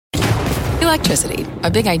Electricity,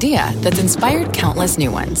 a big idea that's inspired countless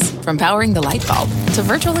new ones. From powering the light bulb to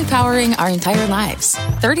virtually powering our entire lives.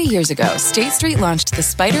 30 years ago, State Street launched the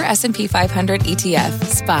Spider S&P 500 ETF,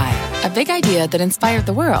 SPY. A big idea that inspired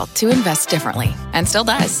the world to invest differently. And still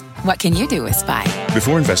does. What can you do with SPY?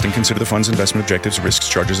 Before investing, consider the fund's investment objectives, risks,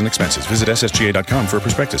 charges, and expenses. Visit ssga.com for a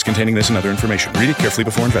prospectus containing this and other information. Read it carefully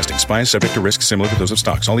before investing. SPY is subject to risks similar to those of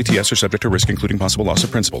stocks. All ETFs are subject to risk, including possible loss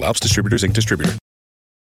of principal. Alps Distributors, Inc. distributor.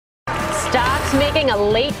 Stocks making a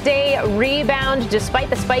late-day rebound despite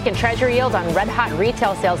the spike in Treasury yields on red-hot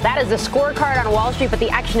retail sales. That is the scorecard on Wall Street, but the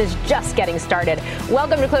action is just getting started.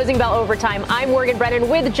 Welcome to Closing Bell Overtime. I'm Morgan Brennan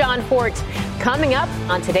with John Fort. Coming up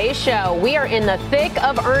on today's show, we are in the thick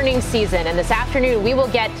of earnings season, and this afternoon we will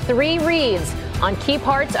get 3 reads on key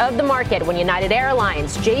parts of the market when United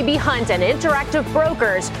Airlines, J.B. Hunt, and Interactive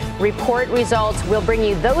Brokers report results. We'll bring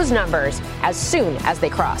you those numbers as soon as they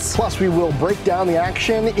cross. Plus, we will break down the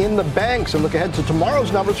action in the banks and look ahead to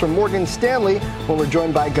tomorrow's numbers from Morgan Stanley when we're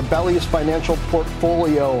joined by Gabelli's financial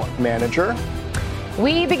portfolio manager.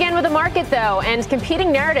 We begin with the market, though, and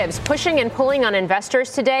competing narratives pushing and pulling on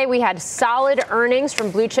investors today. We had solid earnings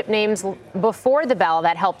from blue chip names before the bell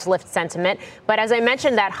that helped lift sentiment. But as I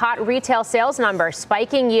mentioned, that hot retail sales number,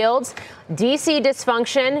 spiking yields, DC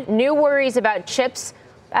dysfunction, new worries about chips,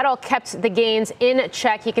 that all kept the gains in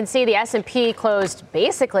check. You can see the S&P closed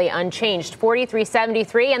basically unchanged,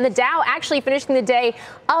 43.73, and the Dow actually finishing the day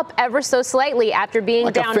up ever so slightly after being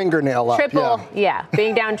like down a fingernail up.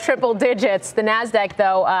 Being down triple digits. The Nasdaq,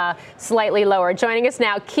 though, slightly lower. Joining us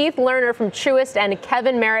now, Keith Lerner from Truist and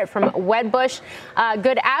Kevin Merritt from Wedbush.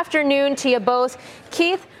 Good afternoon to you both.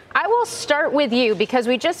 Keith, I will start with you because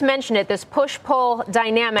we just mentioned it, this push-pull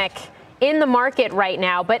dynamic in the market right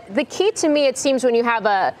now. But the key to me, it seems, when you have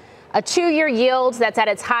a 2-year yield that's at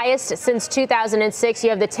its highest since 2006,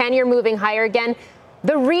 you have the 10-year moving higher again.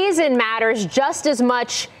 The reason matters just as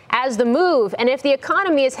much as the move. And if the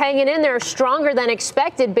economy is hanging in there stronger than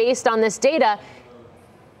expected based on this data,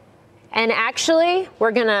 and actually,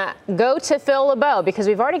 we're going to go to Phil LeBeau because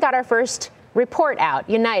we've already got our first report out,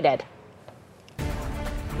 United.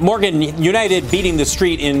 Morgan, United beating the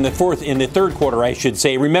street in the third quarter, I should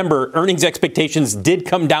say. Remember, earnings expectations did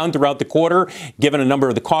come down throughout the quarter, given a number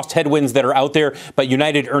of the cost headwinds that are out there. But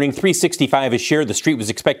United earning $3.65 a share. The street was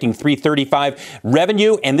expecting $3.35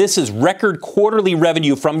 revenue. And this is record quarterly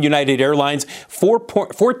revenue from United Airlines,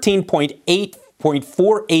 $14.484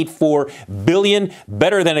 billion,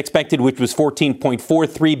 better than expected, which was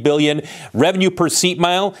 $14.43 billion. Revenue per seat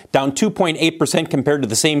mile down 2.8% compared to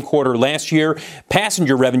the same quarter last year.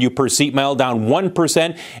 Passenger revenue per seat mile down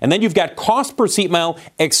 1%. And then you've got cost per seat mile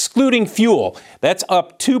excluding fuel. That's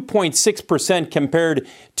up 2.6% compared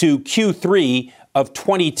to Q3 of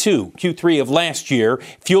Q3 of last year.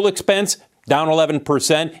 Fuel expense down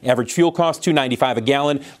 11%, average fuel cost $2.95 a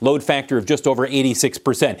gallon, load factor of just over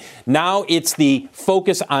 86%. Now it's the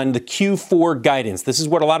focus on the Q4 guidance. This is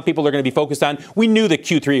what a lot of people are going to be focused on. We knew that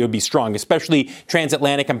Q3 would be strong, especially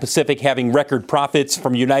Transatlantic and Pacific having record profits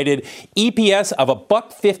from United. EPS of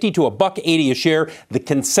 $1.50 to $1.80 a share. The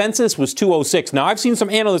consensus was $2.06. Now I've seen some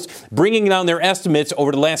analysts bringing down their estimates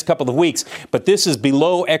over the last couple of weeks, but this is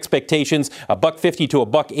below expectations. $1.50 to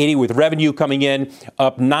 $1.80 with revenue coming in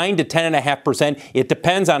up 9 to 10.5%. It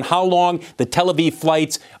depends on how long the Tel Aviv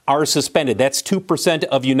flights are suspended. That's 2%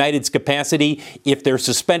 of United's capacity. If they're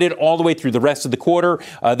suspended all the way through the rest of the quarter,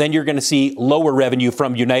 then you're going to see lower revenue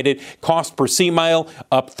from United. Cost per sea mile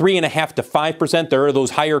up 3.5% to 5%. There are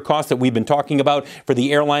those higher costs that we've been talking about for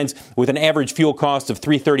the airlines with an average fuel cost of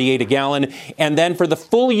 $3.38 a gallon. And then for the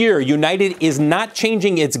full year, United is not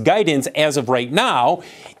changing its guidance as of right now.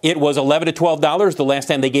 It was $11 to $12 the last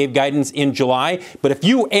time they gave guidance in July. But if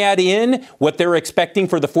you add in what they're expecting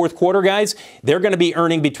for the fourth quarter, guys, they're going to be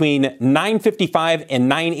earning between $9.55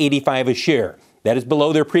 and $9.85 a share. That is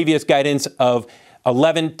below their previous guidance of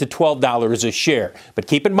 $11 to $12 a share. But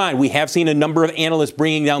keep in mind, we have seen a number of analysts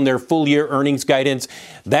bringing down their full year earnings guidance.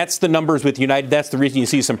 That's the numbers with United. That's the reason you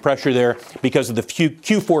see some pressure there because of the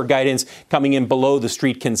Q4 guidance coming in below the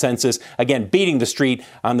street consensus. Again, beating the street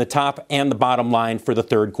on the top and the bottom line for the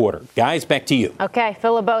third quarter. Guys, back to you. Okay,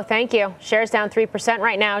 Phil LeBeau, thank you. Shares down 3%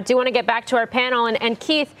 right now. Do want to get back to our panel. And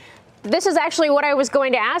Keith, this is actually what I was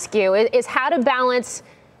going to ask you, is how to balance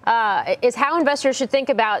is how investors should think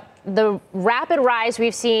about the rapid rise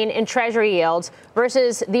we've seen in Treasury yields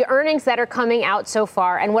versus the earnings that are coming out so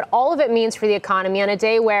far and what all of it means for the economy on a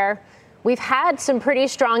day where we've had some pretty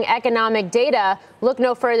strong economic data. Look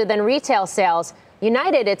no further than retail sales.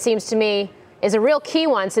 United, it seems to me, is a real key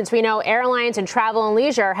one, since we know airlines and travel and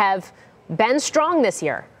leisure have been strong this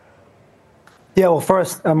year. Yeah, well,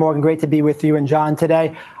 first, Morgan, great to be with you and John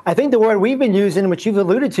today. I think the word we've been using, which you've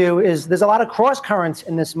alluded to, is there's a lot of cross currents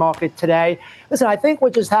in this market today. Listen, I think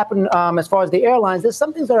what just happened as far as the airlines, there's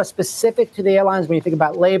some things that are specific to the airlines when you think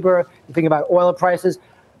about labor, you think about oil prices.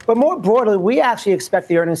 But more broadly, we actually expect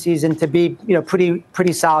the earnings season to be,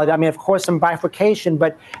 pretty solid. I mean, of course, some bifurcation.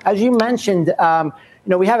 But as you mentioned,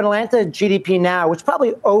 we have Atlanta GDP now, which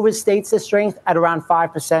probably overstates the strength at around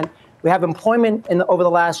 5%. We have employment over the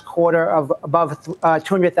last quarter of above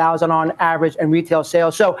 200,000 on average and retail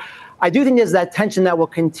sales. So I do think there's that tension that will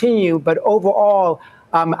continue. But overall,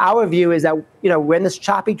 our view is that, we're in this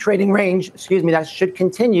choppy trading range, that should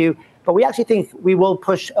continue. But we actually think we will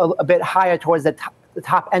push a bit higher towards the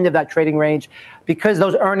top end of that trading range because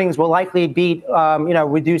those earnings will likely beat,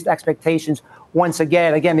 reduced expectations once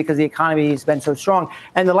again, because the economy has been so strong.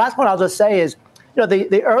 And the last point I'll just say is,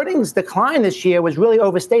 the earnings decline this year was really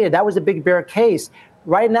overstated. That was a big bear case.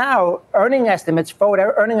 Right now,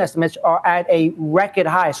 forward earning estimates are at a record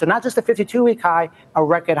high. So not just a 52-week high, a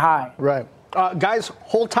record high. Right. Guys,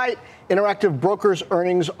 hold tight. Interactive Brokers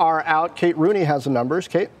earnings are out. Kate Rooney has the numbers.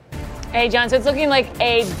 Kate? Hey, John. So it's looking like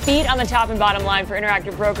a beat on the top and bottom line for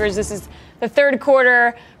Interactive Brokers. This is the third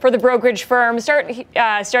quarter for the brokerage firm.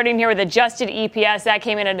 Starting here with adjusted EPS. That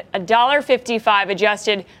came in at $1.55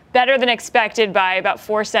 adjusted, better than expected by about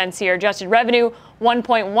 4 cents here. Adjusted revenue,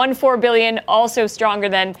 $1.14 billion, also stronger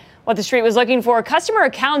than what the street was looking for. Customer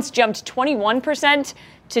accounts jumped 21%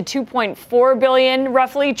 to 2.4 billion,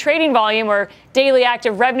 roughly. Trading volume, or daily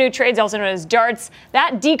active revenue trades, also known as DARTs,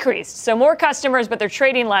 that decreased. So more customers, but they're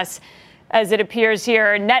trading less, as it appears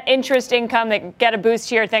here. Net interest income, they get a boost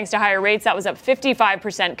here thanks to higher rates. That was up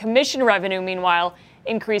 55%. Commission revenue, meanwhile,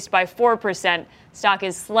 increased by 4%. Stock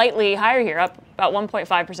is slightly higher here, up about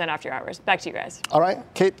 1.5% after hours. Back to you guys. All right,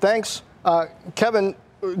 Kate, thanks. Kevin,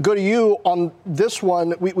 go to you on this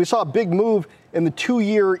one. We saw a big move in the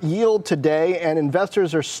 2-year yield today, and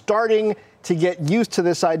investors are starting to get used to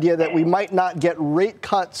this idea that we might not get rate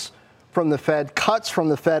cuts from the Fed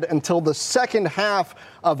until the second half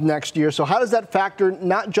of next year. So how does that factor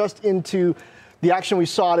not just into the action we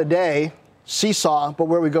saw today, seesaw, but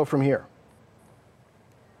where we go from here?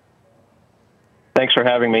 Thanks for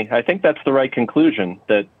having me. I think that's the right conclusion,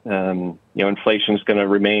 that inflation is going to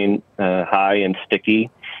remain high and sticky,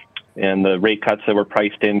 and the rate cuts that were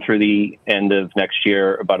priced in through the end of next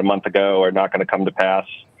year about a month ago are not going to come to pass.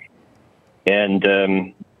 And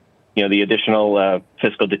the additional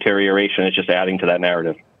fiscal deterioration is just adding to that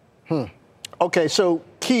narrative. Okay, so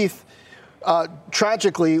Keith,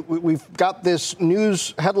 tragically, we've got this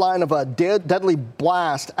news headline of a deadly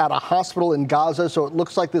blast at a hospital in Gaza. So it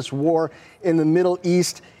looks like this war in the Middle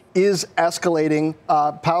East is escalating.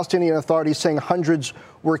 Palestinian authorities saying hundreds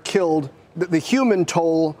were killed. The human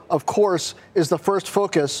toll, of course, is the first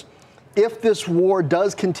focus. If this war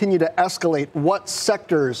does continue to escalate, what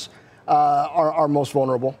sectors are most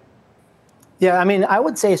vulnerable? Yeah, I mean, I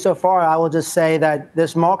would say so far, I will just say that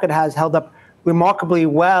this market has held up remarkably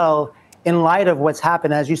well in light of what's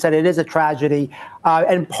happened. As you said, it is a tragedy.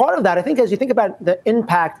 And part of that, I think, as you think about the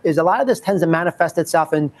impact, is a lot of this tends to manifest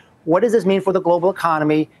itself in what does this mean for the global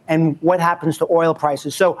economy and what happens to oil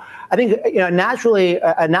prices. So I think, naturally,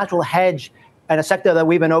 a natural hedge and a sector that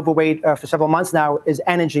we've been overweight for several months now is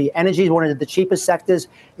energy. Energy is one of the cheapest sectors.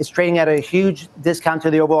 It's trading at a huge discount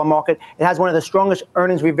to the overall market. It has one of the strongest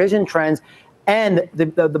earnings revision trends. And the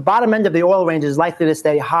bottom end of the oil range is likely to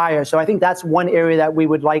stay higher. So I think that's one area that we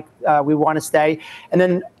want to stay. And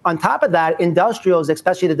then on top of that, industrials,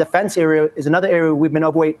 especially the defense area, is another area we've been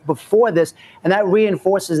overweight before this. And that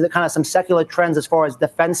reinforces the kind of some secular trends as far as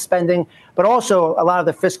defense spending. But also a lot of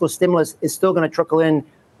the fiscal stimulus is still going to trickle in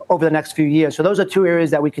over the next few years. So those are two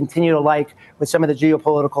areas that we continue to like with some of the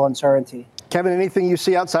geopolitical uncertainty. Kevin, anything you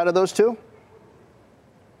see outside of those two?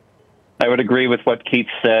 I would agree with what Keith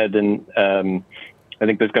said, and I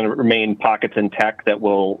think there's going to remain pockets in tech that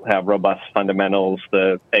will have robust fundamentals.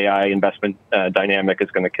 The AI investment dynamic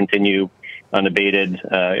is going to continue unabated,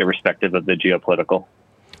 irrespective of the geopolitical.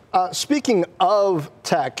 Speaking of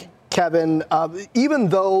tech, Kevin, even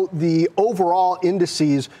though the overall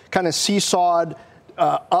indices kind of seesawed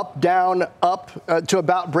up, down, up to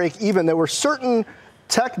about break even, there were certain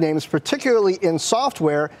tech names, particularly in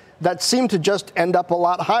software, that seem to just end up a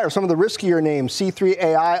lot higher. Some of the riskier names, C3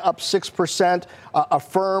 AI up 6%,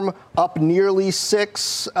 Affirm up nearly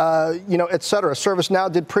 6%, et cetera.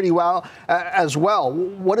 ServiceNow did pretty well as well.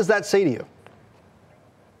 What does that say to you?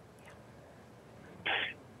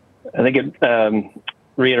 I think it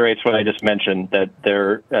reiterates what I just mentioned, that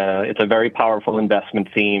it's a very powerful investment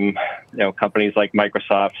theme. Companies like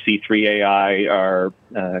Microsoft, C3 AI are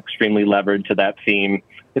extremely levered to that theme.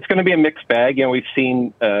 It's going to be a mixed bag. We've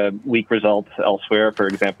seen weak results elsewhere, for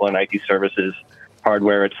example, in IT services,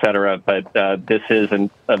 hardware, et cetera. But this is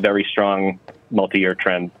a very strong multi-year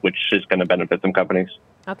trend, which is going to benefit some companies.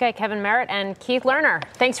 Okay, Kevin Merritt and Keith Lerner,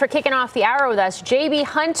 thanks for kicking off the hour with us. J.B.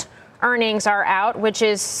 Hunt earnings are out, which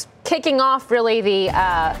is kicking off really the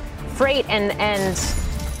freight and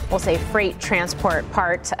we'll say freight transport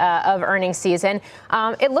part of earnings season.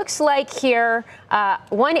 It looks like here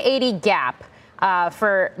 180 gap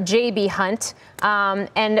for J.B. Hunt,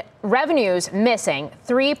 and revenues missing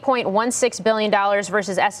 $3.16 billion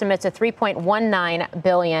versus estimates of $3.19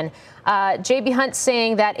 billion. J.B. Hunt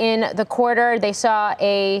saying that in the quarter they saw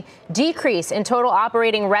a decrease in total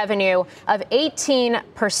operating revenue of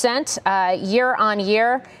 18% year on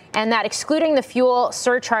year, and that excluding the fuel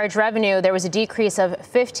surcharge revenue, there was a decrease of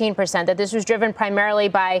 15%, that this was driven primarily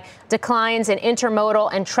by declines in intermodal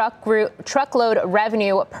and truckload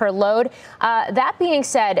revenue per load. That being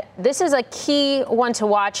said, this is a key one to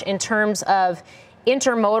watch in terms of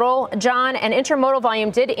intermodal, John, and intermodal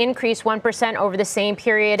volume did increase 1% over the same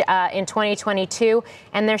period in 2022.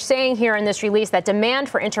 And they're saying here in this release that demand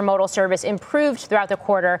for intermodal service improved throughout the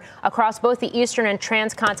quarter across both the Eastern and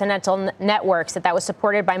transcontinental networks, that was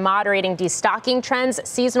supported by moderating destocking trends,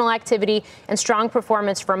 seasonal activity, and strong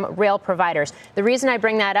performance from rail providers. The reason I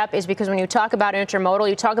bring that up is because when you talk about intermodal,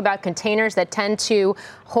 you talk about containers that tend to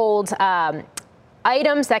hold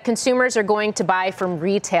items that consumers are going to buy from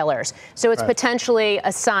retailers. So it's potentially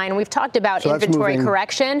a sign. We've talked about inventory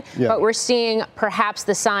correction, but we're seeing perhaps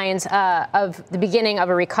the signs of the beginning of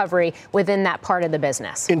a recovery within that part of the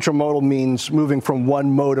business. Intermodal means moving from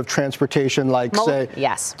one mode of transportation, like say,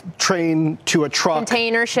 train to a truck.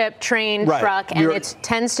 Container ship, train, truck, and it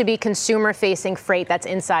tends to be consumer-facing freight that's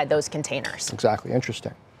inside those containers. Exactly.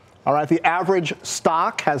 Interesting. All right. The average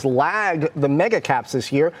stock has lagged the mega caps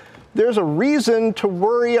this year. There's a reason to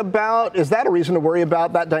worry about. Is that a reason to worry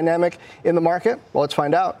about that dynamic in the market? Well, let's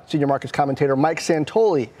find out. Senior markets commentator Mike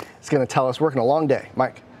Santoli is going to tell us. Working a long day.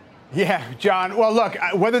 Mike. Yeah, John. Well, look,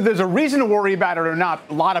 whether there's a reason to worry about it or not,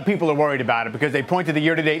 a lot of people are worried about it because they point to the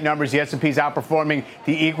year-to-date numbers. The S&P's outperforming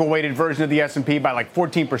the equal-weighted version of the S&P by like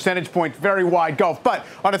 14 percentage points. Very wide gulf. But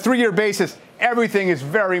on a 3-year basis, everything is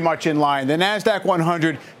very much in line. The Nasdaq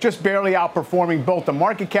 100 just barely outperforming both the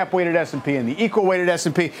market cap weighted S&P and the equal weighted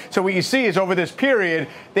S&P. So what you see is over this period,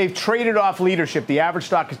 they've traded off leadership. The average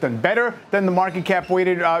stock has done better than the market cap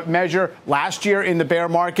weighted measure last year in the bear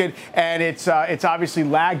market, and it's obviously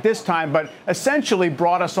lagged this time, but essentially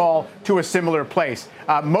brought us all to a similar place.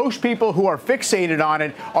 Most people who are fixated on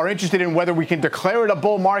it are interested in whether we can declare it a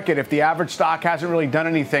bull market if the average stock hasn't really done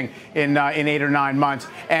anything in 8 or 9 months.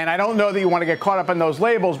 And I don't know that you want to get caught up in those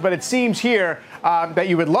labels, but it seems here that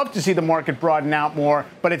you would love to see the market broaden out more,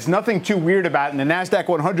 but it's nothing too weird about it. And the Nasdaq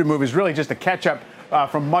 100 move is really just a catch-up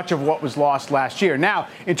from much of what was lost last year. Now,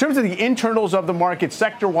 in terms of the internals of the market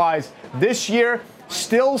sector-wise this year,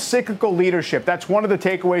 still cyclical leadership. That's one of the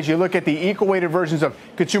takeaways. You look at the equal-weighted versions of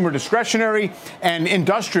consumer discretionary and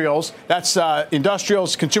industrials. That's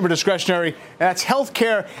industrials, consumer discretionary. That's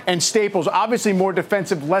healthcare and staples. Obviously more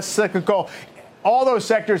defensive, less cyclical. All those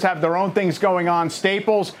sectors have their own things going on.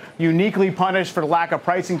 Staples, uniquely punished for the lack of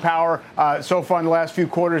pricing power so far in the last few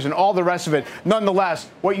quarters, and all the rest of it. Nonetheless,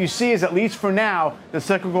 what you see is, at least for now, the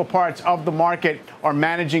cyclical parts of the market are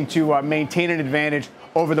managing to maintain an advantage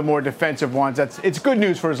over the more defensive ones. It's good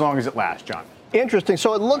news for as long as it lasts, John. Interesting.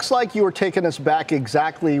 So it looks like you were taking us back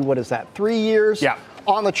exactly, 3 years? Yeah.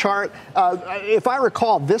 On the chart. If I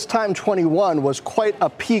recall, this time 21 was quite a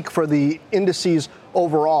peak for the indices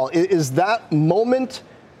overall. Is that moment,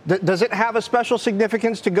 does it have a special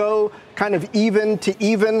significance to go kind of even to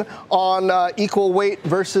even on equal weight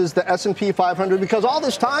versus the S&P 500? Because all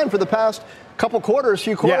this time for the past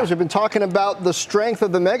few quarters, we've been talking about the strength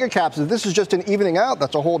of the mega caps. If this is just an evening out,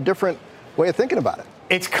 that's a whole different way of thinking about it.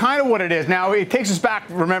 It's kind of what it is. Now, it takes us back,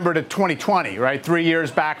 remember, to 2020, right? 3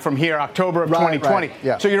 years back from here, October of 2020. Right,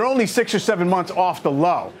 yeah. So you're only 6 or 7 months off the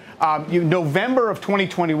low. November of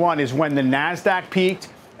 2021 is when the Nasdaq peaked,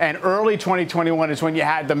 and early 2021 is when you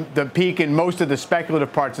had the peak in most of the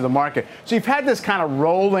speculative parts of the market. So you've had this kind of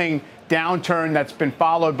rolling downturn that's been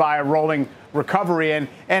followed by a rolling recovery. And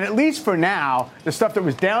at least for now, the stuff that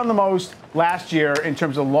was down the most last year in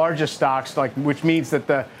terms of largest stocks, which means that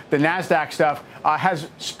the Nasdaq stuff has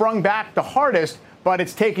sprung back the hardest, but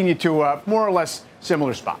it's taken you to a more or less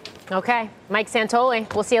similar spot. Okay. Mike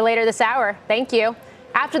Santoli, we'll see you later this hour. Thank you.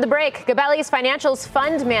 After the break, Gabelli's Financials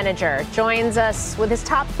Fund Manager joins us with his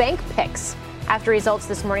top bank picks after results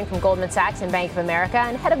this morning from Goldman Sachs and Bank of America,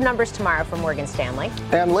 and ahead of numbers tomorrow from Morgan Stanley.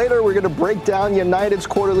 And later, we're going to break down United's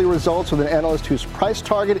quarterly results with an analyst whose price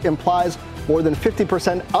target implies more than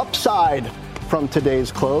 50% upside from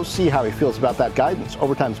today's close. See how he feels about that guidance.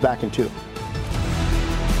 Overtime's back in 2.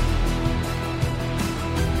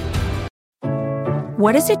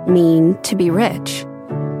 What does it mean to be rich?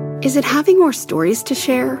 Is it having more stories to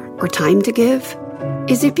share or time to give?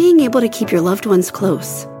 Is it being able to keep your loved ones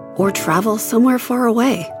close or travel somewhere far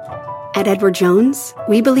away? At Edward Jones,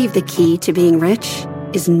 we believe the key to being rich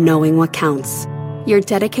is knowing what counts. Your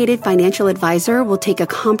dedicated financial advisor will take a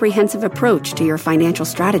comprehensive approach to your financial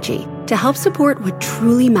strategy to help support what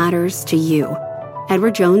truly matters to you.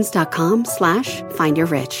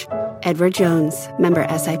 EdwardJones.com/findyourrich. Edward Jones, member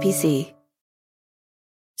SIPC.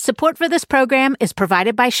 Support for this program is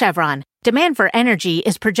provided by Chevron. Demand for energy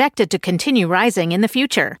is projected to continue rising in the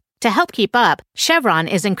future. To help keep up, Chevron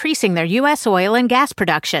is increasing their U.S. oil and gas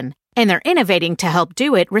production, and they're innovating to help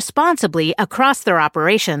do it responsibly across their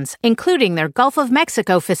operations, including their Gulf of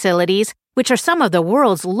Mexico facilities, which are some of the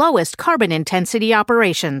world's lowest carbon intensity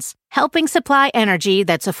operations, helping supply energy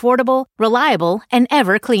that's affordable, reliable, and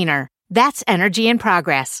ever cleaner. That's energy in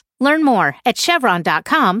progress. Learn more at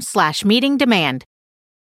chevron.com/meeting demand.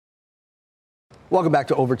 Welcome back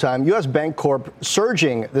to Overtime. U.S. Bank Corp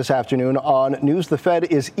surging this afternoon on news the Fed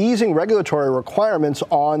is easing regulatory requirements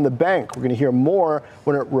on the bank. We're going to hear more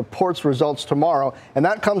when it reports results tomorrow. And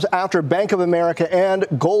that comes after Bank of America and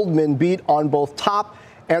Goldman beat on both top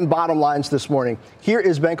and bottom lines this morning. Here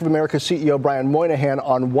is Bank of America CEO Brian Moynihan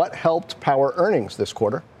on what helped power earnings this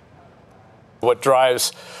quarter. What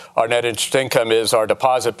drives our net interest income is our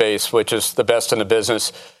deposit base, which is the best in the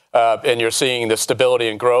business. And you're seeing the stability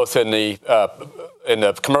and growth in the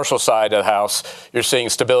commercial side of the house. You're seeing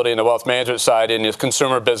stability in the wealth management side. In the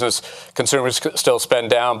consumer business, consumers still spend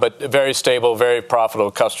down, but very stable, very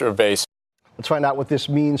profitable customer base. Let's find out what this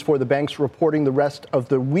means for the banks reporting the rest of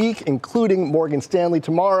the week, including Morgan Stanley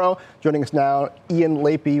tomorrow. Joining us now, Ian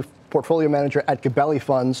Lapey, portfolio manager at Gabelli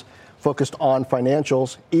Funds, focused on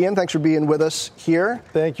financials. Ian, thanks for being with us here.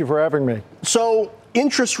 Thank you for having me. So,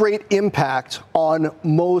 interest rate impact on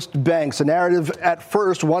most banks. The narrative at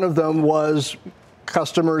first, one of them was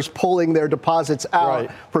customers pulling their deposits out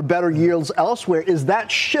for better yields elsewhere. Is that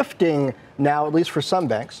shifting now, at least for some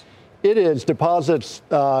banks? It is. Deposits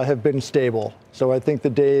have been stable. So I think the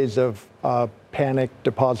days of panic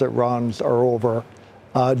deposit runs are over.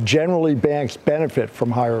 Generally, banks benefit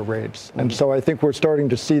from higher rates. And so I think we're starting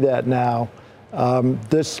to see that now.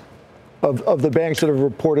 Of the banks that have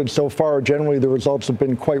reported so far, generally the results have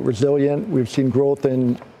been quite resilient. We've seen growth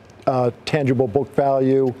in tangible book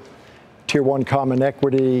value, Tier 1 common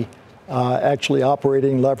equity, actually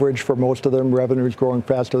operating leverage for most of them, revenues growing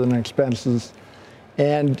faster than expenses.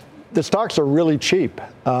 And the stocks are really cheap.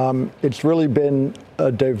 It's really been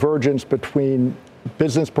a divergence between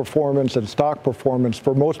business performance and stock performance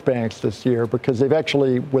for most banks this year because they've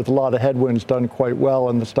actually, with a lot of headwinds, done quite well,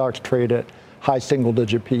 and the stocks trade at high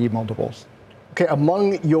single-digit PE multiples. Okay,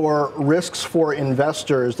 among your risks for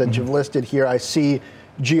investors that you've listed here, I see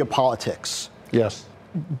geopolitics. Yes.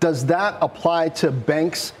 Does that apply to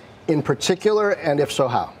banks in particular, and if so,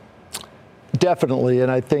 how? Definitely,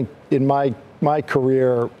 and I think in my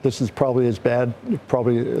career, this is probably as bad,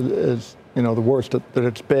 probably as the worst that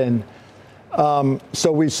it's been.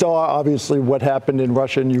 So we saw, obviously, what happened in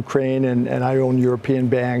Russia and Ukraine, and I own European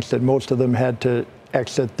banks, and most of them had to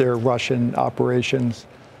exit their Russian operations.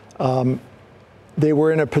 They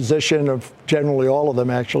were in a position of, generally all of them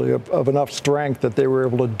actually, of enough strength that they were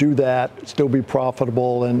able to do that, still be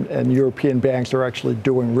profitable, and European banks are actually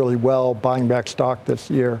doing really well, buying back stock this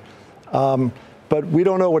year. But we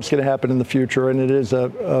don't know what's going to happen in the future, and it is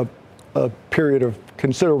a period of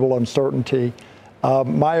considerable uncertainty.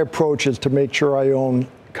 My approach is to make sure I own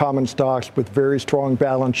common stocks with very strong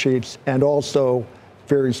balance sheets and also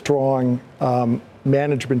very strong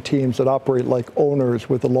management teams that operate like owners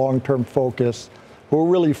with a long-term focus, who are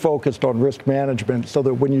really focused on risk management so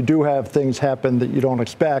that when you do have things happen that you don't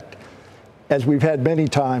expect, as we've had many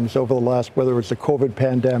times over the last, whether it's the COVID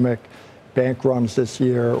pandemic, bank runs this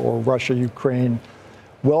year, or Russia, Ukraine,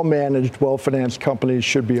 well-managed, well-financed companies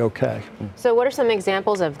should be okay. So what are some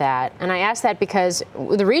examples of that? And I ask that because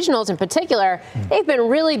the regionals in particular, they've been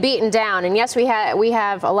really beaten down. And yes, we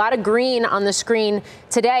have a lot of green on the screen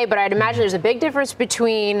today, but I'd imagine there's a big difference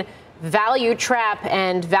between value trap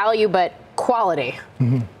and value but quality.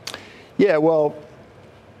 Yeah, well,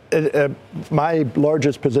 my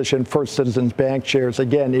largest position, First Citizens Bank shares,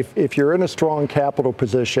 again, if you're in a strong capital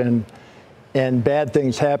position and bad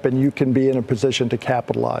things happen, you can be in a position to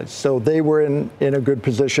capitalize. So they were in a good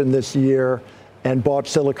position this year. and bought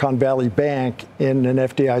Silicon Valley Bank in an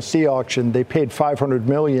FDIC auction. They paid $500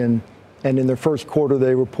 million, and in their first quarter,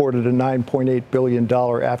 they reported a $9.8 billion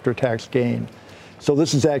after-tax gain. So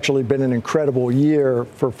this has actually been an incredible year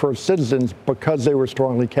for First Citizens because they were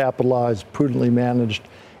strongly capitalized, prudently managed,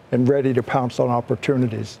 and ready to pounce on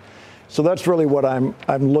opportunities. So that's really what I'm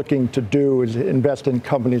looking to do, is invest in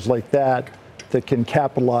companies like that can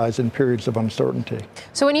capitalize in periods of uncertainty.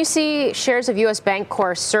 So when you see shares of U.S.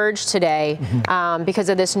 Bancorp surge today because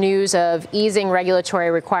of this news of easing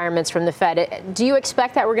regulatory requirements from the Fed, do you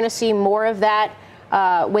expect that we're going to see more of that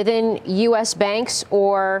within U.S. banks,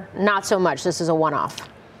 or not so much? This is a one-off.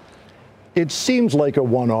 It seems like a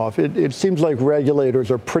one-off. It seems like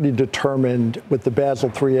regulators are pretty determined with the Basel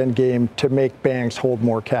III endgame to make banks hold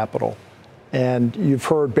more capital. And you've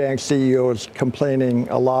heard bank CEOs complaining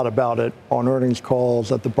a lot about it on earnings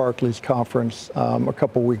calls at the Barclays conference a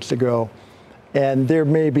couple weeks ago. And there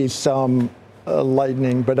may be some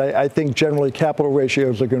lightening, but I think generally capital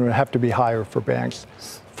ratios are going to have to be higher for banks.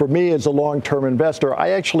 For me as a long-term investor, I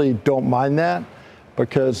actually don't mind that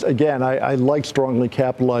because, again, I like strongly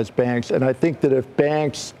capitalized banks. And I think that if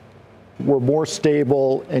banks were more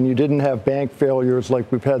stable and you didn't have bank failures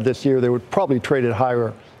like we've had this year, they would probably trade at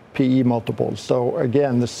higher PE multiples. So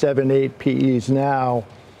again, the 7-8 PEs now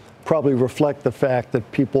probably reflect the fact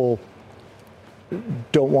that people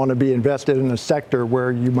don't want to be invested in a sector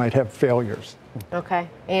where you might have failures. Okay.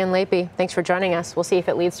 Ian Lapey, thanks for joining us. We'll see if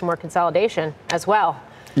it leads to more consolidation as well.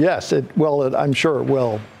 Yes, I'm sure it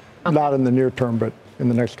will. Okay. Not in the near term, but in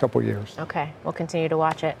the next couple of years. Okay. We'll continue to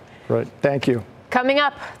watch it. Right. Thank you. Coming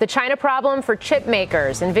up, the China problem for chip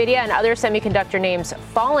makers. Nvidia and other semiconductor names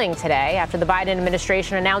falling today after the Biden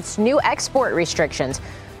administration announced new export restrictions.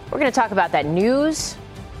 We're going to talk about that news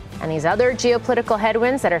and these other geopolitical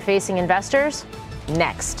headwinds that are facing investors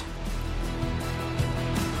next.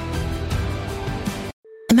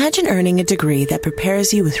 Imagine earning a degree that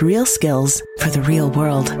prepares you with real skills for the real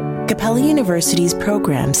world. Gabelli University's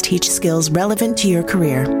programs teach skills relevant to your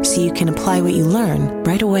career so you can apply what you learn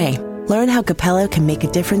right away. Learn how Capella can make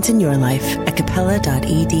a difference in your life at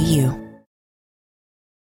capella.edu.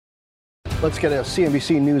 Let's get a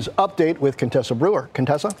CNBC News update with Contessa Brewer.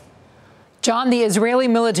 Contessa? John, the Israeli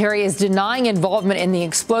military is denying involvement in the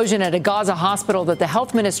explosion at a Gaza hospital that the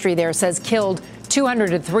health ministry there says killed 200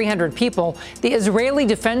 to 300 people. The Israeli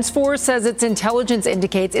Defense Force says its intelligence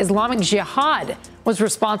indicates Islamic Jihad was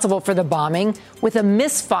responsible for the bombing with a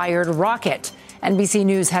misfired rocket. NBC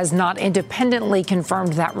News has not independently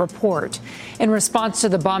confirmed that report. In response to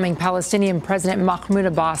the bombing, Palestinian President Mahmoud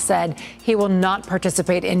Abbas said he will not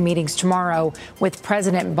participate in meetings tomorrow with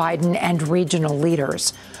President Biden and regional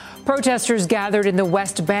leaders. Protesters gathered in the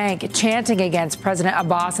West Bank chanting against President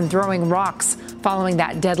Abbas and throwing rocks following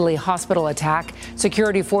that deadly hospital attack.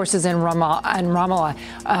 Security forces in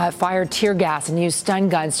Ramallah fired tear gas and used stun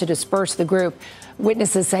guns to disperse the group.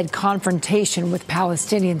 Witnesses said confrontation with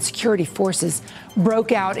Palestinian security forces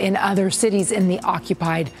broke out in other cities in the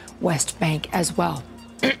occupied West Bank as well.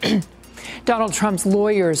 Donald Trump's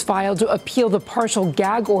lawyers filed to appeal the partial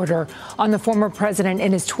gag order on the former president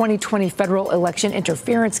in his 2020 federal election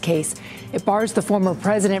interference case. It bars the former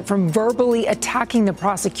president from verbally attacking the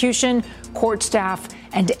prosecution, court staff,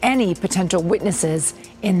 and any potential witnesses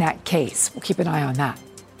in that case. We'll keep an eye on that.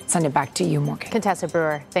 Send it back to you, Morgan. Contessa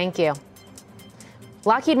Brewer, thank you.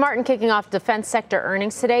 Lockheed Martin kicking off defense sector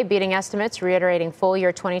earnings today, beating estimates, reiterating full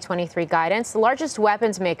year 2023 guidance. The largest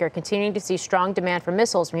weapons maker continuing to see strong demand for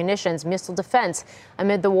missiles, munitions, missile defense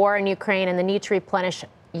amid the war in Ukraine and the need to replenish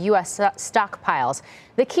U.S. stockpiles.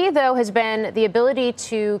 The key, though, has been the ability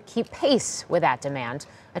to keep pace with that demand,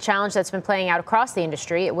 a challenge that's been playing out across the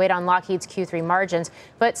industry. It weighed on Lockheed's Q3 margins.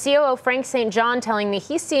 But COO Frank St. John telling me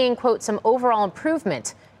he's seeing, quote, some overall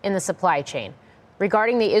improvement in the supply chain.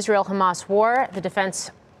 Regarding the Israel-Hamas war, the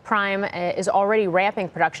defense prime is already ramping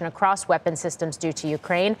production across weapon systems due to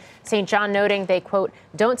Ukraine. St. John noting they, quote,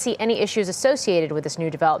 don't see any issues associated with this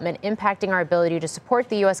new development impacting our ability to support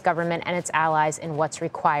the U.S. government and its allies in what's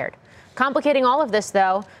required. Complicating all of this,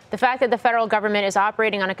 though, the fact that the federal government is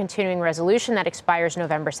operating on a continuing resolution that expires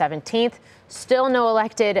November 17th. Still no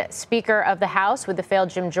elected Speaker of the House with the failed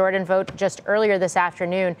Jim Jordan vote just earlier this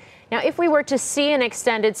afternoon. Now, if we were to see an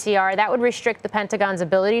extended CR, that would restrict the Pentagon's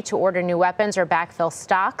ability to order new weapons or backfill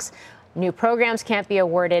stocks. New programs can't be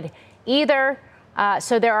awarded either.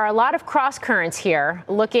 So there are a lot of cross currents here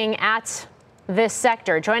looking at this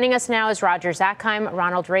sector. Joining us now is Roger Zakheim,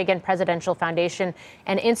 Ronald Reagan Presidential Foundation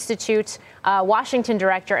and Institute, Washington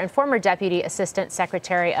Director and former Deputy Assistant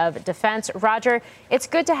Secretary of Defense. Roger, it's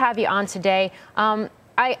good to have you on today.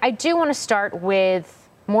 I do want to start with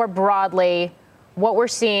more broadly what we're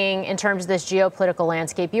seeing in terms of this geopolitical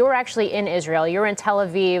landscape. You were actually in Israel. You were in Tel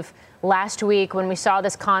Aviv last week when we saw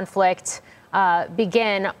this conflict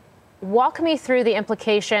begin. Walk me through the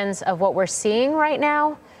implications of what we're seeing right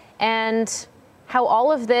now and how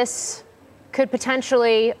all of this could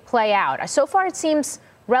potentially play out. So far, it seems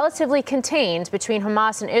relatively contained between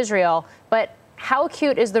Hamas and Israel, but how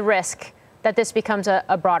acute is the risk that this becomes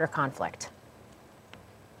a broader conflict?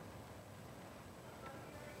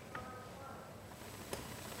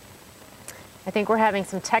 I think we're having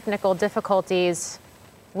some technical difficulties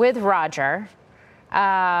with Roger.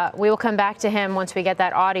 We will come back to him once we get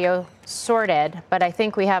that audio sorted, but I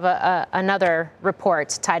think we have another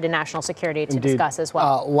report tied to national security to discuss as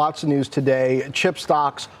well. Lots of news today. Chip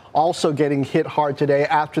stocks also getting hit hard today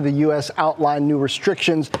after the U.S. outlined new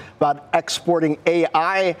restrictions about exporting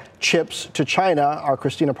AI chips to China. Our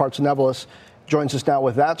Kristina Partsinevelos joins us now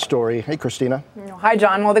with that story. Hey, Kristina. Hi,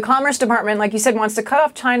 John. Well, the Commerce Department, like you said, wants to cut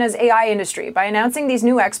off China's AI industry by announcing these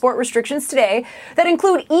new export restrictions today that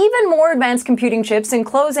include even more advanced computing chips and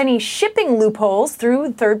close any shipping loopholes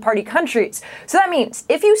through third-party countries. So that means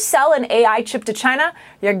if you sell an AI chip to China,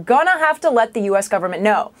 you're gonna have to let the U.S. government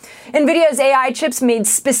know. Nvidia's AI chips made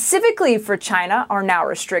specifically for China are now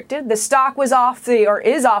restricted. The stock is off the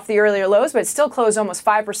earlier lows, but still closed almost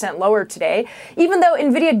 5% lower today, even though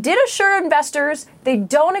Nvidia did assure investors they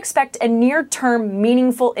don't expect a near-term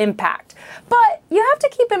meaningful impact. But you have to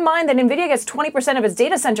keep in mind that Nvidia gets 20% of its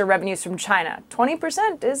data center revenues from China.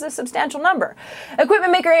 20% is a substantial number.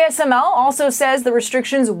 Equipment maker ASML also says the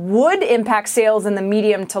restrictions would impact sales in the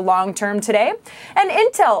medium to long term today. And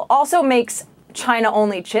Intel also makes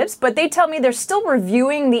China-only chips, but they tell me they're still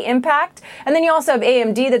reviewing the impact. And then you also have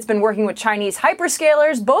AMD that's been working with Chinese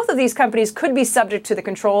hyperscalers. Both of these companies could be subject to the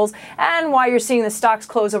controls, and why you're seeing the stocks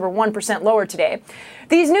close over 1% lower today.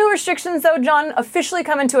 These new restrictions, though, John, officially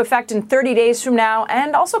come into effect in 30 days from now,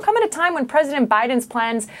 and also come at a time when President Biden's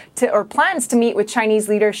plans to meet with Chinese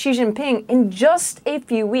leader Xi Jinping in just a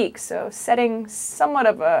few weeks. So setting somewhat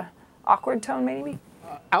of a awkward tone, maybe.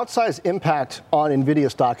 Outsized impact on Nvidia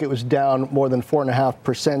stock. It was down more than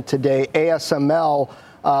 4.5% today. ASML,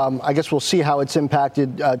 I guess we'll see how it's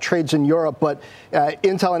impacted trades in Europe. But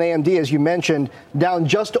Intel and AMD, as you mentioned, down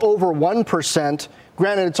just over 1%.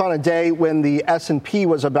 Granted, it's on a day when the S&P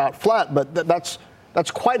was about flat, but that's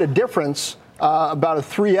quite a difference, about a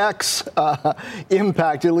 3x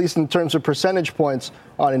impact, at least in terms of percentage points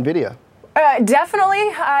on Nvidia. Definitely,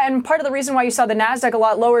 and part of the reason why you saw the Nasdaq a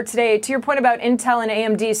lot lower today, to your point about Intel and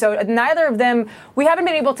AMD, so neither of them, we haven't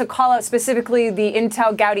been able to call out specifically the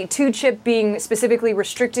Intel Gaudi 2 chip being specifically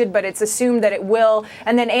restricted, but it's assumed that it will.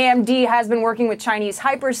 And then AMD has been working with Chinese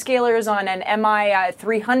hyperscalers on an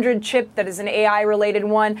MI300 chip that is an AI-related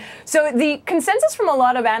one. So the consensus from a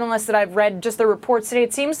lot of analysts that I've read, just the reports today,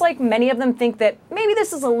 it seems like many of them think that maybe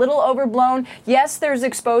this is a little overblown. Yes, there's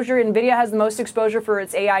exposure. Nvidia has the most exposure for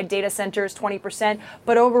its AI data center. 20%,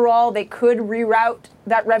 but overall they could reroute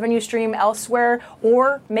that revenue stream elsewhere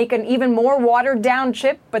or make an even more watered down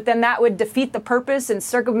chip, but then that would defeat the purpose and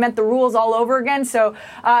circumvent the rules all over again. So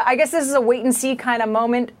I guess this is a wait and see kind of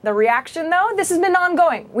moment. The reaction, though, this has been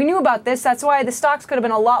ongoing. We knew about this. That's why the stocks could have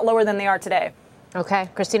been a lot lower than they are today. Okay,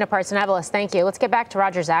 Kristina Partsinevelos, thank you. Let's get back to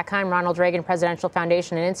Roger Zakheim, Ronald Reagan Presidential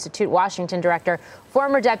Foundation and Institute Washington Director,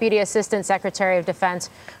 former Deputy Assistant Secretary of Defense.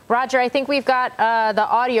 Roger, I think we've got the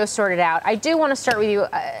audio sorted out. I do want to start with you,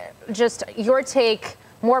 just your take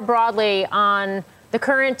more broadly on the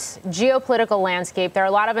current geopolitical landscape. There are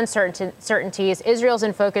a lot of uncertainties. Israel's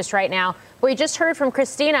in focus right now. But we just heard from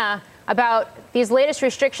Kristina about these latest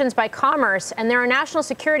restrictions by commerce, and there are national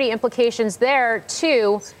security implications there,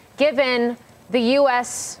 too, given the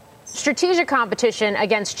U.S. strategic competition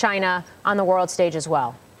against China on the world stage as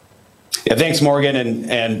well. Yeah, thanks, Morgan.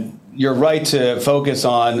 And you're right to focus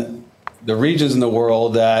on the regions in the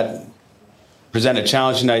world that present a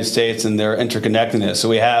challenge to the United States and their interconnectedness. So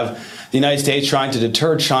we have the United States trying to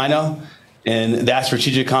deter China in that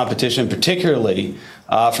strategic competition, particularly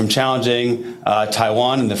from challenging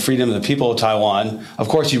Taiwan and the freedom of the people of Taiwan. Of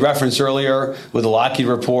course, you referenced earlier with the Lockheed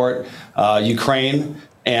report, Ukraine,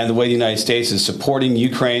 and the way the United States is supporting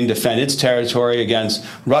Ukraine defend its territory against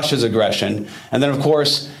Russia's aggression. And then, of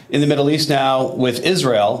course, in the Middle East now with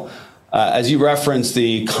Israel, as you referenced,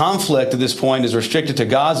 the conflict at this point is restricted to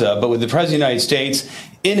Gaza, but with the President of the United States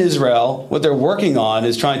in Israel, what they're working on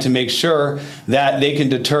is trying to make sure that they can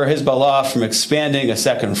deter Hezbollah from expanding a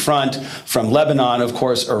second front from Lebanon. Of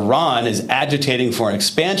course, Iran is agitating for an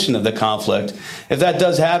expansion of the conflict. If that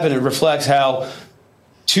does happen, it reflects how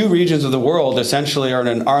two regions of the world essentially are in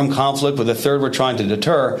an armed conflict with a third we're trying to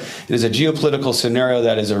deter. It is a geopolitical scenario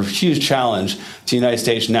that is a huge challenge to the United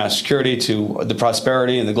States national security, to the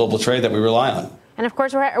prosperity and the global trade that we rely on. And of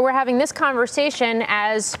course, we're having this conversation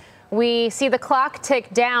as we see the clock tick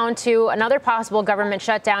down to another possible government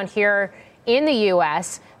shutdown here in the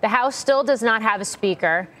U.S. The House still does not have a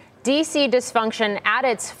speaker. D.C. dysfunction at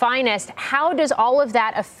its finest. How does all of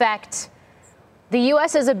that affect the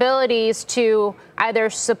U.S.'s abilities to either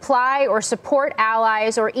supply or support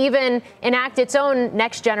allies or even enact its own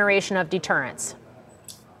next generation of deterrence?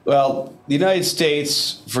 Well, the United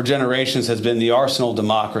States for generations has been the arsenal of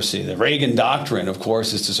democracy. The Reagan doctrine, of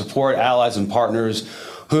course, is to support allies and partners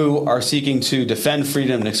who are seeking to defend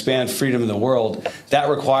freedom and expand freedom in the world. That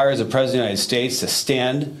requires the President of the United States to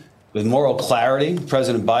stand with moral clarity.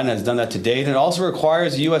 President Biden has done that to date. And it also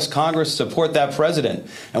requires the U.S. Congress to support that president.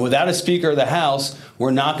 And without a Speaker of the House,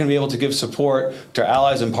 we're not going to be able to give support to our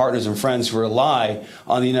allies and partners and friends who rely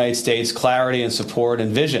on the United States' clarity and support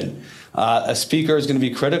and vision. A speaker is going to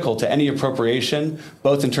be critical to any appropriation,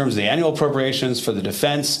 both in terms of the annual appropriations for the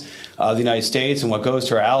defense of the United States and what goes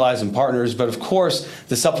to our allies and partners, but of course,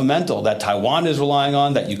 the supplemental that Taiwan is relying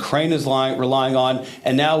on, that Ukraine is relying on,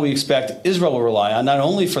 and now we expect Israel will rely on, not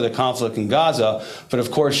only for the conflict in Gaza, but of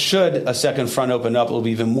course, should a second front open up, it will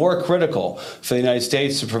be even more critical for the United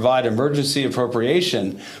States to provide emergency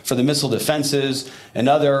appropriation for the missile defenses and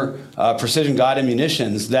other precision-guided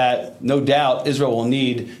munitions that no doubt Israel will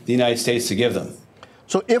need the United States to give them.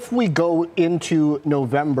 So if we go into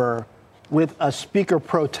November with a speaker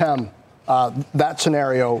pro tem, that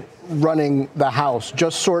scenario running the House,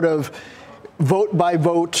 just sort of vote by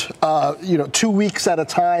vote, 2 weeks at a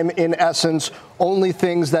time, in essence, only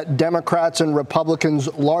things that Democrats and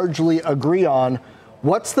Republicans largely agree on,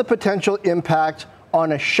 what's the potential impact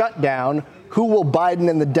on a shutdown? Who will Biden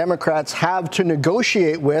and the Democrats have to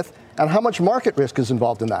negotiate with, and how much market risk is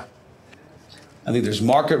involved in that? I think there's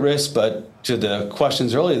market risk, but to the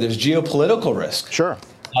questions earlier, there's geopolitical risk. Sure.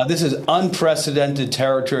 This is unprecedented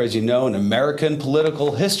territory, as you know, in American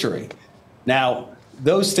political history. Now,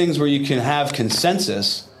 those things where you can have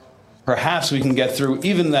consensus, perhaps we can get through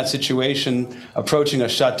even that situation approaching a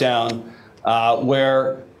shutdown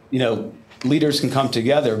where, leaders can come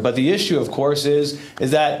together. But the issue, of course, is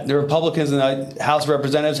that the Republicans in the House of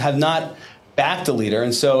Representatives have not backed a leader.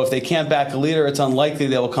 And so if they can't back a leader, it's unlikely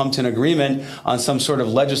they will come to an agreement on some sort of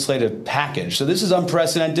legislative package. So this is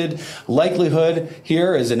unprecedented. Likelihood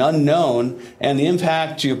here is an unknown, and the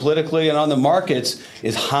impact geopolitically and on the markets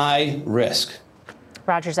is high risk.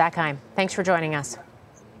 Roger Zakheim, thanks for joining us.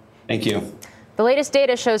 Thank you. The latest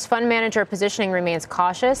data shows fund manager positioning remains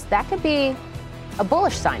cautious. That could be a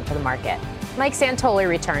bullish sign for the market. Mike Santoli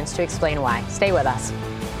returns to explain why. Stay with us.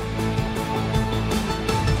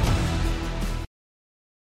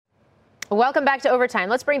 Welcome back to Overtime.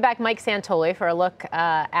 Let's bring back Mike Santoli for a look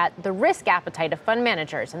at the risk appetite of fund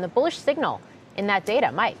managers and the bullish signal in that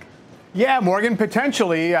data. Mike. Yeah, Morgan,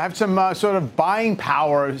 potentially have some sort of buying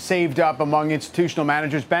power saved up among institutional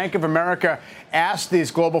managers. Bank of America asks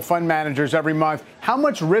these global fund managers every month, how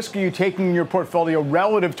much risk are you taking in your portfolio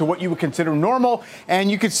relative to what you would consider normal? And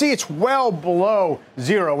you can see it's well below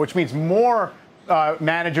zero, which means more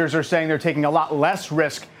managers are saying they're taking a lot less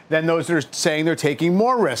risk than those that are saying they're taking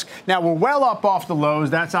more risk. Now, we're well up off the lows.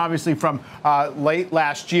 That's obviously from late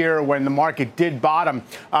last year when the market did bottom.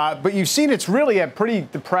 But you've seen it's really at pretty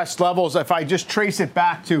depressed levels. If I just trace it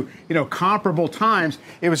back to, comparable times,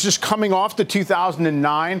 it was just coming off the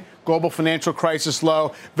 2009 global financial crisis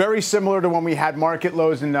low, very similar to when we had market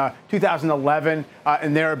lows in 2011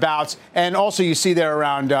 and thereabouts. And also you see there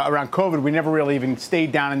around COVID, we never really even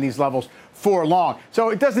stayed down in these levels for long. So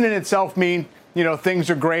it doesn't in itself mean things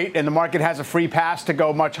are great and the market has a free pass to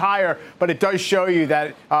go much higher, but it does show you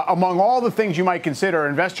that among all the things you might consider,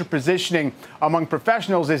 investor positioning among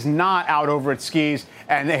professionals is not out over its skis,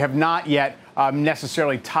 and they have not yet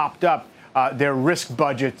necessarily topped up their risk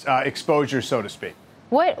budget exposure, so to speak.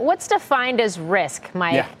 What's defined as risk,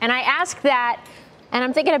 Mike? Yeah. And I ask that, and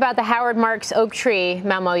I'm thinking about the Howard Marks Oaktree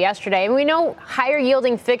memo yesterday. And we know higher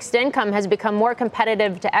yielding fixed income has become more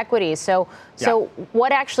competitive to equities. So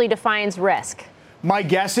what actually defines risk? My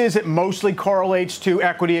guess is it mostly correlates to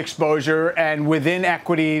equity exposure, and within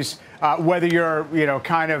equities, whether you're,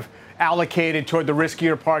 kind of allocated toward the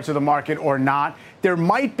riskier parts of the market or not. There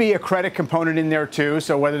might be a credit component in there too.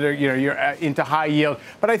 So whether you're into high yield,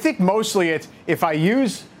 but I think mostly it's if I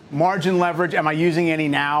use margin leverage, am I using any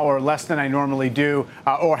now or less than I normally do?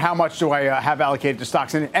 Or how much do I have allocated to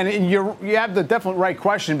stocks? And you have the definite right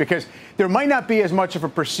question, because there might not be as much of a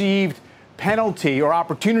perceived penalty or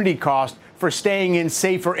opportunity cost for staying in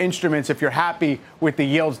safer instruments if you're happy with the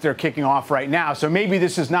yields they're kicking off right now. So maybe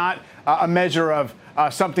this is not a measure of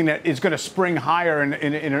something that is going to spring higher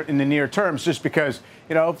in the near terms, just because,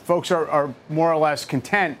 folks are more or less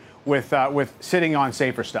content with sitting on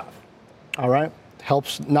safer stuff. All right.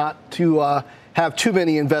 Helps not to have too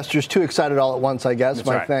many investors too excited all at once, I guess. That's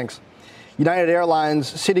Mike, right. Thanks. United Airlines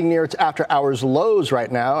sitting near its after-hours lows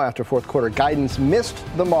right now after fourth quarter guidance missed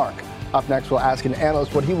the mark. Up next, we'll ask an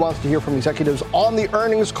analyst what he wants to hear from executives on the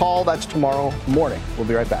earnings call. That's tomorrow morning. We'll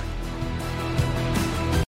be right back.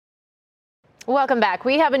 Welcome back.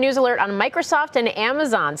 We have a news alert on Microsoft and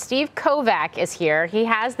Amazon. Steve Kovac is here. He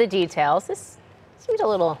has the details. This seems a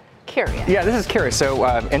little curious. Yeah, this is curious. So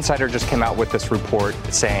Insider just came out with this report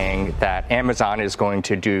saying that Amazon is going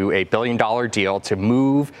to do a $1 billion deal to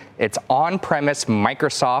move its on-premise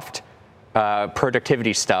Microsoft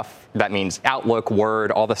productivity stuff. That means Outlook,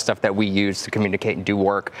 Word, all the stuff that we use to communicate and do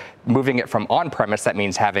work. Moving it from on-premise, that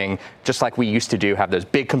means having, just like we used to do, have those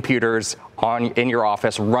big computers in your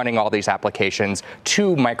office running all these applications,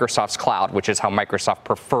 to Microsoft's cloud, which is how Microsoft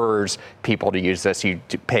prefers people to use this. You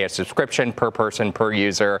pay a subscription per person, per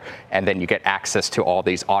user, and then you get access to all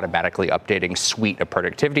these automatically updating suite of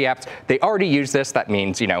productivity apps. They already use this. That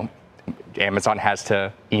means, Amazon has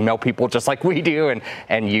to email people just like we do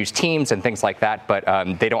and use Teams and things like that, but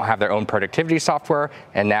they don't have their own productivity software.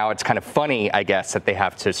 And now it's kind of funny, I guess, that they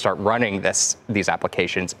have to start running these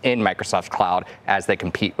applications in Microsoft's cloud as they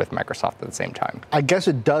compete with Microsoft at the same time. I guess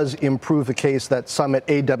it does improve the case that some at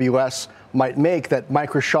AWS might make that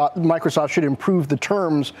Microsoft should improve the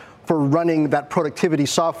terms for running that productivity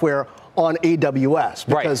software on AWS.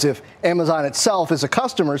 Because if Amazon itself is a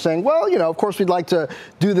customer saying, well, of course we'd like to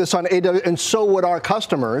do this on AWS, and so would our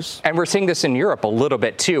customers. And we're seeing this in Europe a little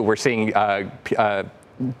bit too. We're seeing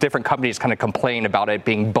different companies kind of complain about it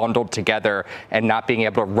being bundled together and not being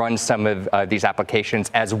able to run some of these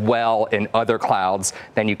applications as well in other clouds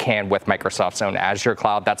than you can with Microsoft's own Azure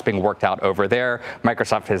cloud. That's being worked out over there.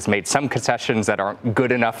 Microsoft has made some concessions that aren't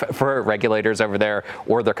good enough for regulators over there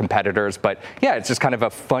or their competitors. But yeah, it's just kind of a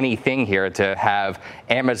funny thing here to have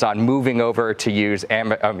Amazon moving over to use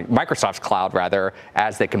Microsoft's cloud, rather,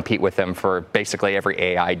 as they compete with them for basically every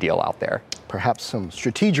AI deal out there. Perhaps some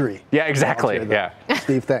strategery. Yeah, exactly. Yeah.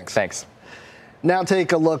 Steve, thanks. Thanks. Now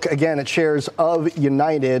take a look again at shares of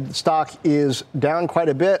United. Stock is down quite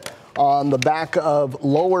a bit on the back of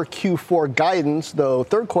lower Q4 guidance, though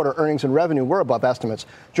third quarter earnings and revenue were above estimates.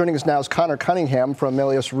 Joining us now is Conor Cunningham from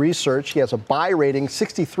Melius Research. He has a buy rating,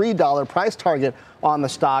 $63 price target on the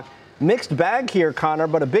stock. Mixed bag here, Conor,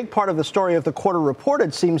 but a big part of the story of the quarter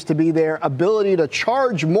reported seems to be their ability to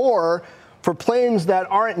charge more for planes that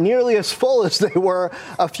aren't nearly as full as they were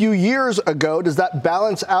a few years ago. Does that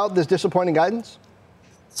balance out this disappointing guidance?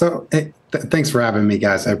 So thanks for having me,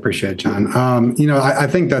 guys. I appreciate it, John. I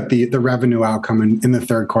think that the revenue outcome in the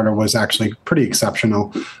third quarter was actually pretty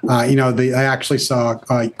exceptional. I actually saw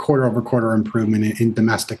a quarter-over-quarter improvement in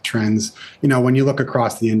domestic trends. When you look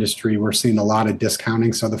across the industry, we're seeing a lot of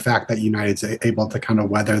discounting. So the fact that United's able to kind of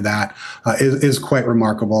weather that is quite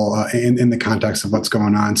remarkable in the context of what's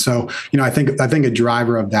going on. So, I think a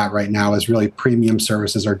driver of that right now is really premium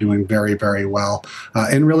services are doing very, very well,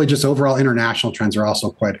 and really just overall international trends are also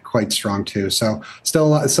quite strong too. So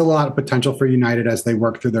still a lot of potential for United as they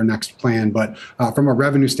work through their next plan. But from a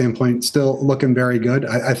revenue standpoint, still looking very good.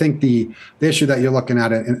 I think the issue that you're looking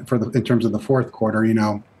at in terms of the fourth quarter,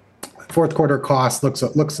 fourth quarter cost looks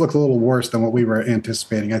a little worse than what we were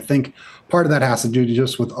anticipating. I think part of that has to do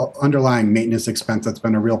just with underlying maintenance expense that's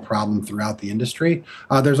been a real problem throughout the industry.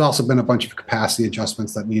 There's also been a bunch of capacity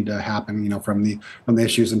adjustments that need to happen, from the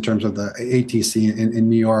issues in terms of the ATC in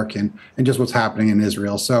New York and just what's happening in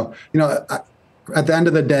Israel. So, at the end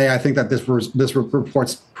of the day, I think that this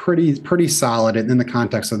report's pretty solid in the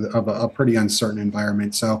context of a pretty uncertain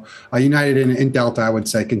environment. So United and Delta, I would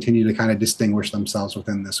say, continue to kind of distinguish themselves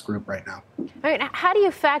within this group right now. All right, how do you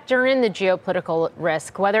factor in the geopolitical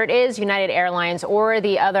risk, whether it is United Airlines or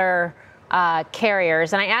the other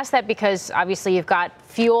carriers? And I ask that because obviously you've got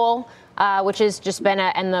fuel, which has just been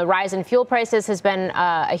and the rise in fuel prices has been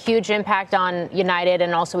a huge impact on United,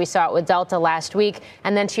 and also we saw it with Delta last week.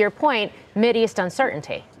 And then to your point, Mideast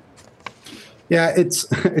uncertainty. Yeah,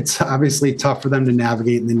 it's obviously tough for them to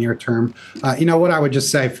navigate in the near term. What I would just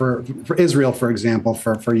say for Israel, for example,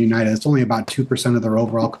 for United, it's only about 2% of their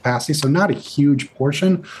overall capacity, so not a huge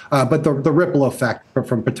portion. But the ripple effect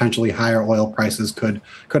from potentially higher oil prices could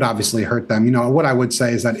obviously hurt them. What I would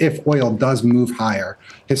say is that if oil does move higher,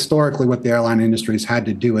 historically, what the airline industry has had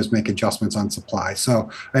to do is make adjustments on supply. So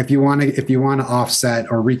if you want to offset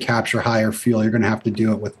or recapture higher fuel, you're going to have to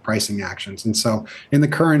do it with pricing actions. And so in the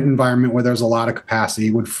current environment where there's a lot of capacity,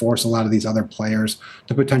 it would force a lot of these other players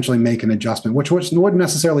to potentially make an adjustment, which wouldn't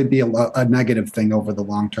necessarily be a negative thing over the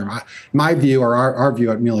long term. My view, or our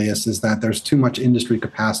view at Melius, is that there's too much industry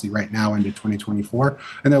capacity right now into 2024,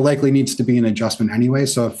 and there likely needs to be an adjustment anyway.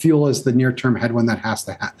 So if fuel is the near-term headwind that has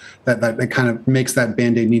to that kind of makes that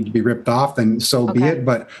Band-Aid need to be ripped off, then so be it.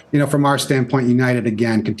 But from our standpoint, United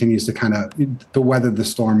again continues to kind of to weather the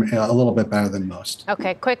storm a little bit better than most.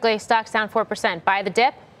 Okay, quickly, stocks down 4%. Buy the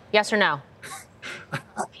dip? Yes or no?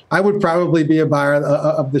 I would probably be a buyer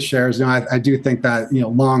of the shares. I do think that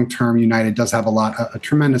long term United does have a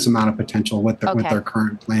tremendous amount of potential with their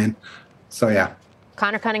current plan. So yeah.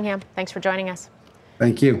 Conor Cunningham, thanks for joining us.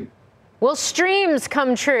 Thank you. Will streams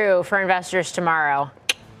come true for investors tomorrow?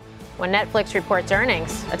 When Netflix reports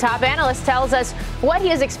earnings, a top analyst tells us what he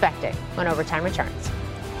is expecting when Overtime returns.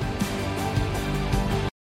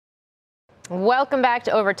 Welcome back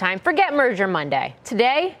to Overtime. Forget Merger Monday.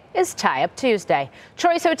 Today is Tie-Up Tuesday.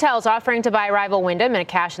 Truist Hotels offering to buy rival Wyndham in a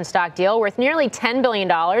cash and stock deal worth nearly $10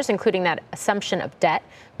 billion, including that assumption of debt.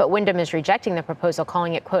 But Wyndham is rejecting the proposal,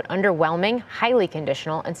 calling it, quote, underwhelming, highly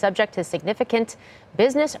conditional, and subject to significant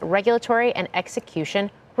business, regulatory, and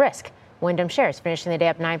execution risk. Wyndham shares finishing the day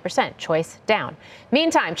up 9%, Choice down.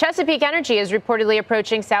 Meantime, Chesapeake Energy is reportedly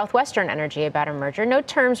approaching Southwestern Energy about a merger. No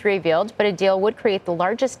terms revealed, but a deal would create the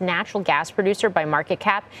largest natural gas producer by market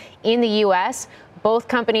cap in the U.S. Both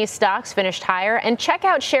companies' stocks finished higher. And check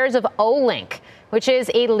out shares of Olink, which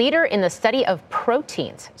is a leader in the study of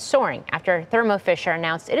proteins, soaring after Thermo Fisher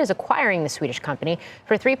announced it is acquiring the Swedish company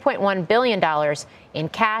for $3.1 billion in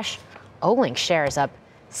cash. Olink shares up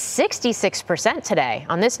 66% today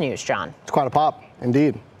on this news, John. It's quite a pop,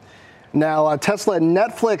 indeed. Now, Tesla and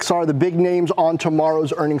Netflix are the big names on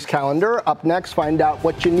tomorrow's earnings calendar. Up next, find out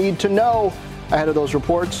what you need to know ahead of those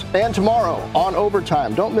reports. And tomorrow on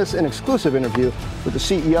Overtime, don't miss an exclusive interview with the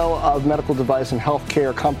CEO of medical device and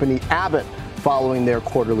healthcare company Abbott following their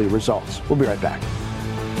quarterly results. We'll be right back.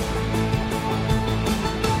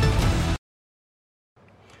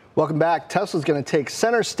 Welcome back. Tesla's going to take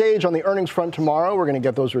center stage on the earnings front tomorrow. We're going to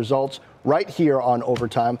get those results right here on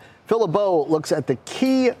Overtime. Phil LeBeau looks at the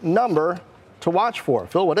key number to watch for.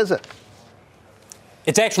 Phil, what is it?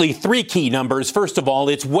 It's actually three key numbers. First of all,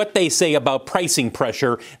 it's what they say about pricing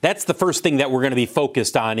pressure. That's the first thing that we're going to be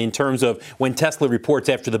focused on in terms of when Tesla reports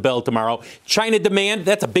after the bell tomorrow. China demand,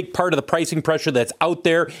 that's a big part of the pricing pressure that's out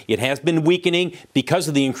there. It has been weakening because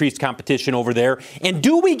of the increased competition over there. And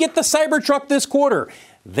do we get the Cybertruck this quarter?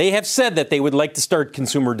 They have said that they would like to start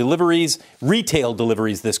consumer deliveries, retail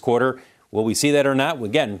deliveries this quarter. Will we see that or not?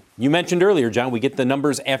 Again, you mentioned earlier, John, we get the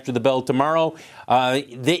numbers after the bell tomorrow.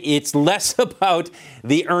 It's less about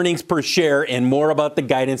the earnings per share and more about the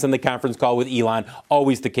guidance on the conference call with Elon.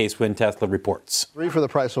 Always the case when Tesla reports. 3 for the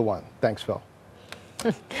price of 1. Thanks, Phil.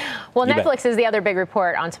 Well, Netflix is the other big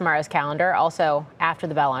report on tomorrow's calendar, also after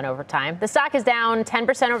the bell on Overtime. The stock is down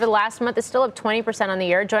 10% over the last month. It's still up 20% on the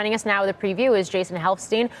year. Joining us now with a preview is Jason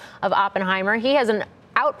Helfstein of Oppenheimer. He has an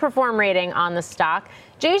outperform rating on the stock.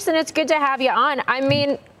 Jason, it's good to have you on. I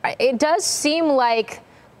mean, it does seem like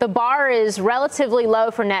the bar is relatively low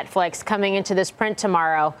for Netflix coming into this print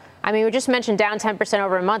tomorrow. I mean, we just mentioned down 10%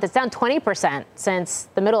 over a month. It's down 20% since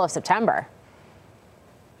the middle of September.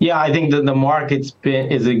 Yeah, I think that the market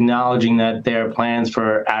is acknowledging that their plans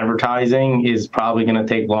for advertising is probably going to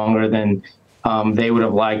take longer than they would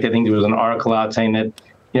have liked. I think there was an article out saying that,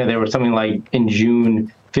 they were something like in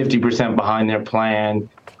June, 50% behind their plan.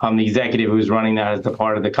 The executive who was running that as the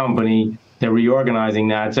part of the company, they're reorganizing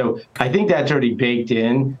that. So I think that's already baked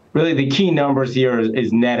in. Really, the key numbers here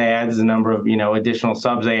is net adds, the number of, additional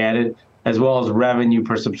subs they added, as well as revenue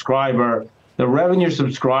per subscriber. The revenue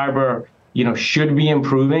subscriber should be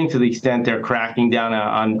improving to the extent they're cracking down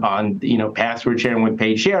on password sharing with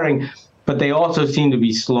paid sharing, but they also seem to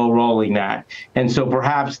be slow rolling that. And so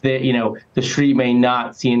perhaps the street may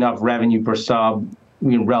not see enough revenue per sub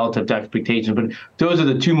relative to expectations, but those are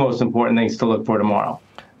the two most important things to look for tomorrow.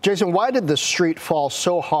 Jason, why did the street fall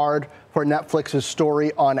so hard for Netflix's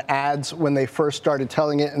story on ads when they first started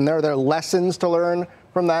telling it? And are there lessons to learn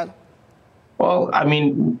from that? Well, I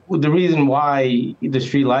mean, the reason why the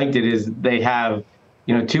street liked it is they have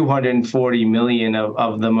 240 million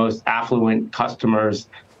of the most affluent customers,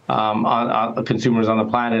 consumers on the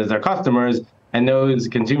planet as their customers. And those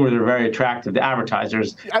consumers are very attractive to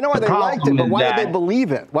advertisers. I know why they liked it, but why did they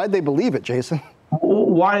believe it? Why did they believe it, Jason?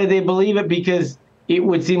 Why did they believe it? Because it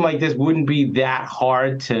would seem like this wouldn't be that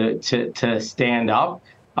hard to stand up.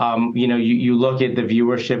 You look at the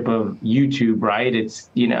viewership of YouTube, right? It's,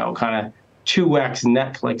 kind of 2x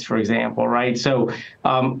Netflix, for example, right? So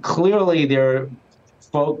clearly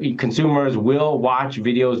consumers will watch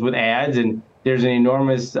videos with ads, and there's an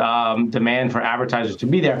enormous demand for advertisers to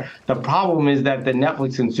be there. The problem is that the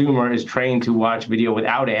Netflix consumer is trained to watch video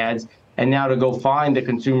without ads, and now to go find the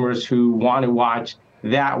consumers who want to watch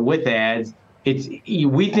that with ads,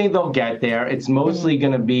 we think they'll get there. It's mostly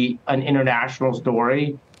going to be an international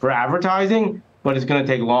story for advertising, but it's going to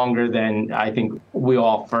take longer than I think we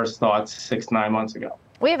all first thought 6-9 months ago.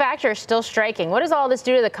 We have actors still striking. What does all this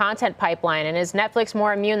do to the content pipeline, and is Netflix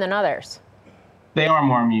more immune than others? They are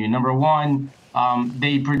more immune. Number one,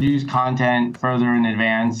 they produce content further in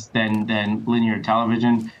advance than linear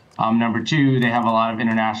television. Number two, they have a lot of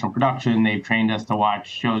international production. They've trained us to watch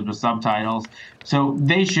shows with subtitles. So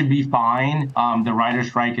they should be fine. The writer's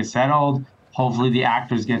strike is settled. Hopefully the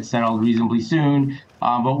actors get settled reasonably soon.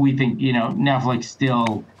 But we think, Netflix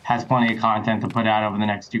still has plenty of content to put out over the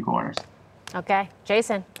next 2 quarters. Okay.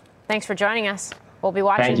 Jason, thanks for joining us. We'll be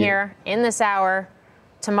watching here in this hour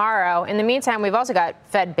tomorrow. In the meantime, we've also got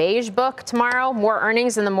Fed Beige Book tomorrow, more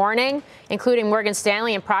earnings in the morning, including Morgan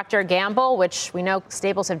Stanley and Procter & Gamble, which we know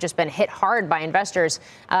staples have just been hit hard by investors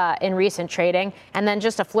in recent trading, and then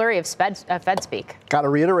just a flurry of Fed speak. Got to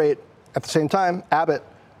reiterate, at the same time, Abbott,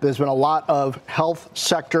 there's been a lot of health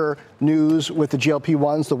sector news with the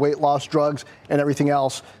GLP-1s, the weight loss drugs, and everything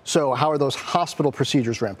else. So how are those hospital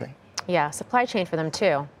procedures ramping? Yeah, supply chain for them,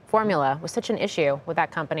 too. Formula was such an issue with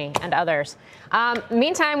that company and others.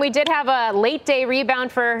 Meantime, we did have a late day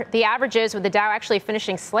rebound for the averages, with the Dow actually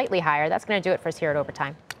finishing slightly higher. That's going to do it for us here at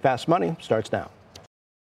Overtime. Fast Money starts now.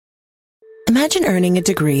 Imagine earning a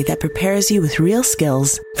degree that prepares you with real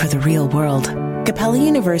skills for the real world. Gabelli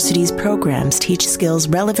University's programs teach skills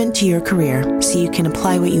relevant to your career so you can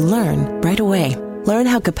apply what you learn right away. Learn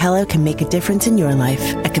how Capella can make a difference in your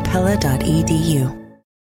life at capella.edu.